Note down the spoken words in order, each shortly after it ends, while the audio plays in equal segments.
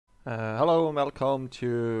Hello and welcome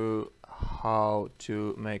to how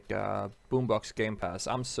to make a boombox game pass.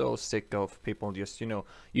 I'm so sick of people just,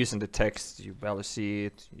 using the text. You barely see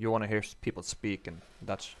it. You want to hear people speak, and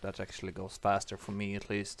that actually goes faster for me at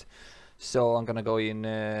least. So I'm gonna go in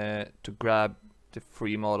to grab the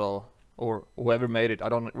free model, or whoever made it. I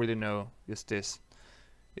don't really know. Just this.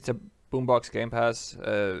 It's a boombox game pass.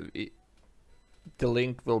 The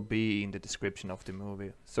link will be in the description of the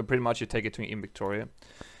movie. So pretty much you take it to inventory.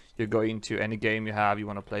 You go into any game you have, you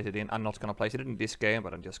want to place it in. I'm not going to place it in this game,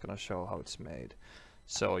 but I'm just going to show how it's made.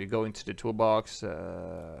 So you go into the toolbox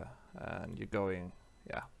and you go in,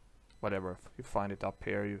 whatever. If you find it up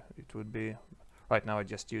here, it would be. Right now I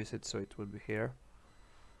just use it, so it would be here.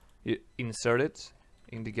 You insert it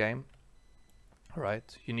in the game.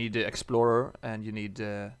 Alright, you need the Explorer and you need,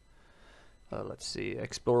 let's see,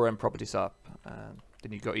 Explorer and Properties up. And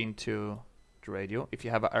then you go into the radio. If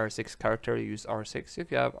you have a R6 character, you use R6.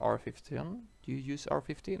 If you have R15, you use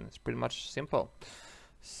R15. It's pretty much simple.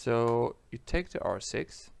 So you take the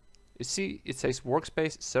R6. You see it says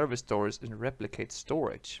workspace, service storage, and replicate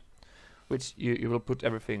storage, which you will put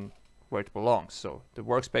everything where it belongs. So the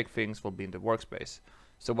workspace things will be in the workspace.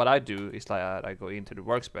 So what I do is like I go into the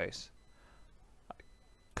workspace, I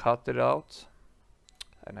cut it out,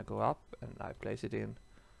 and I go up and I place it in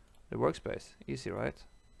the workspace. Easy, right?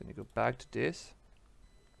 Then you go back to this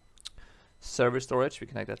server storage. We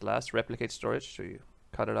connect that last. Replicate storage. So you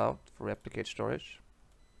cut it out for replicate storage.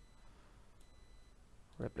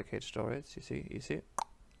 Replicate storage. You see, easy.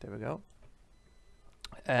 There we go.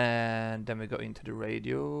 And then we go into the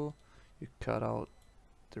radio. You cut out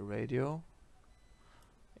the radio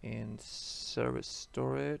in server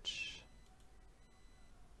storage.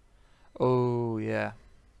 Oh yeah.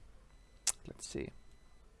 Let's see.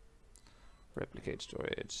 Replicate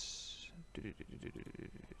storage.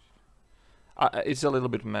 It's a little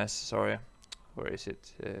bit mess, sorry. Where is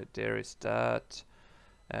it? There is that.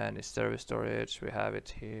 And it's service storage. We have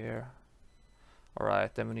it here.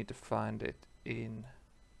 Alright, then we need to find it in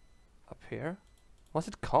up here. What's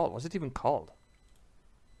it called? What's it even called?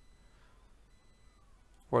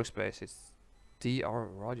 Workspace. It's DR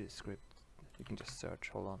Rogers script. You can just search.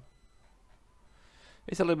 Hold on.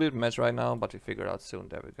 It's a little bit mess right now, but we figure it out soon.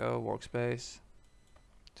 There we go, workspace.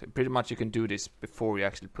 So pretty much you can do this before you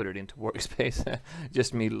actually put it into workspace.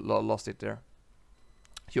 Just me lost it there.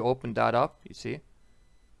 You open that up, you see.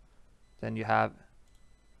 Then you have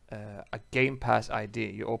a Game Pass ID.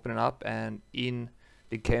 You open it up, and in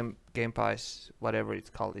the Game Pass, whatever it's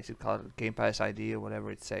called, is it called Game Pass ID or whatever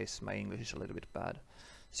it says? My English is a little bit bad.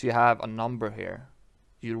 So you have a number here.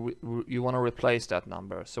 You want to replace that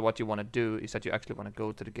number. So what you want to do is that you actually want to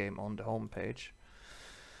go to the game on the home page.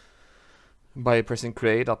 By pressing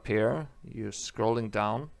create up here, you're scrolling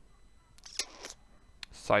down.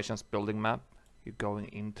 Sessions building map. You're going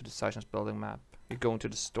into the Sessions building map. You're going to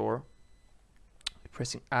the store. You're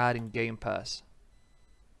pressing add in Game Pass.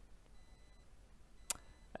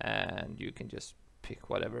 And you can just pick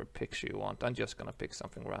whatever picture you want. I'm just gonna pick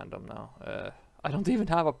something random now. I don't even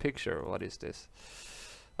have a picture. What is this?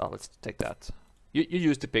 Oh, let's take that. You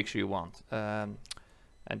use the picture you want, and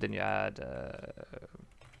then you add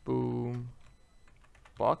boom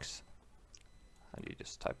box, and you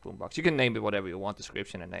just type boombox. You can name it whatever you want,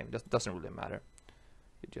 description and name. That doesn't really matter.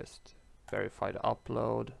 You just verify the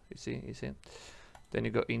upload. You see. Then you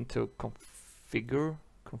go into configure,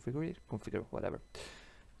 whatever.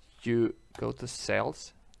 You go to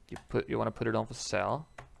sales. You want to put it on for sale.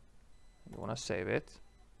 You want to save it.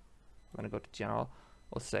 I'm gonna go to general.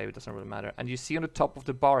 Or save, it doesn't really matter. And you see on the top of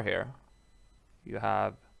the bar here, you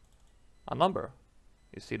have a number.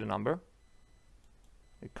 You see the number?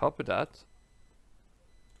 You copy that.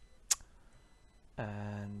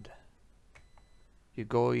 And you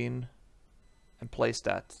go in and place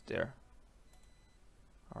that there.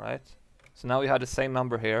 Alright. So now you have the same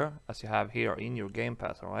number here as you have here in your Game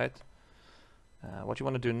Pass, alright? What you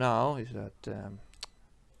want to do now is that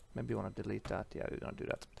maybe you want to delete that. Yeah, we're gonna do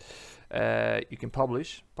that. You can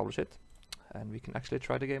publish it, and we can actually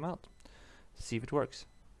try the game out. See if it works.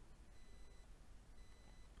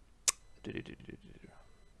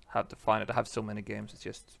 Have to find it. I have so many games. It's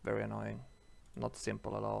just very annoying. Not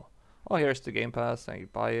simple at all. Oh, here's the Game Pass, and you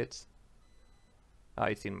buy it.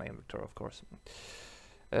 It's in my inventory, of course.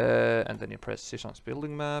 And then you press Sessions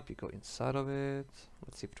building map. You go inside of it.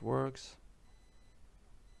 Let's see if it works.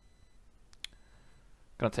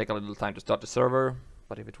 Gonna take a little time to start the server,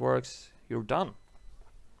 but if it works, you're done.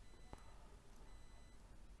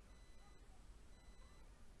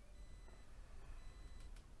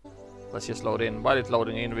 Let's just load in. While it's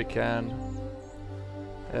loading in, we can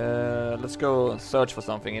Let's go search for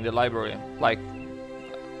something in the library, like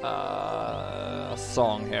a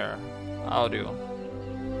song here. Audio.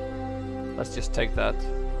 Let's just take that.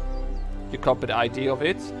 You copy the ID of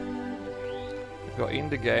it. Go in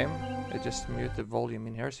the game. I just mute the volume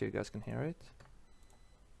in here so you guys can hear it.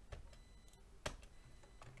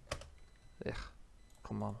 Ugh.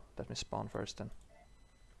 Come on, let me spawn first then.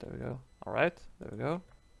 There we go. Alright, there we go.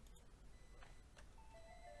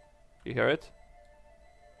 You hear it?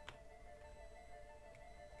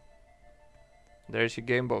 There's your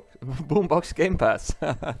gamebook. Boombox Gameapass.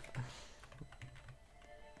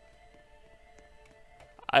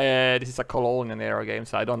 This is a colonial era game,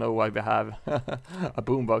 so I don't know why we have a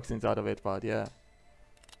boombox inside of it, but yeah.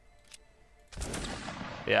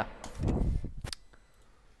 Yeah.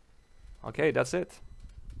 Okay, that's it.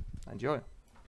 Enjoy.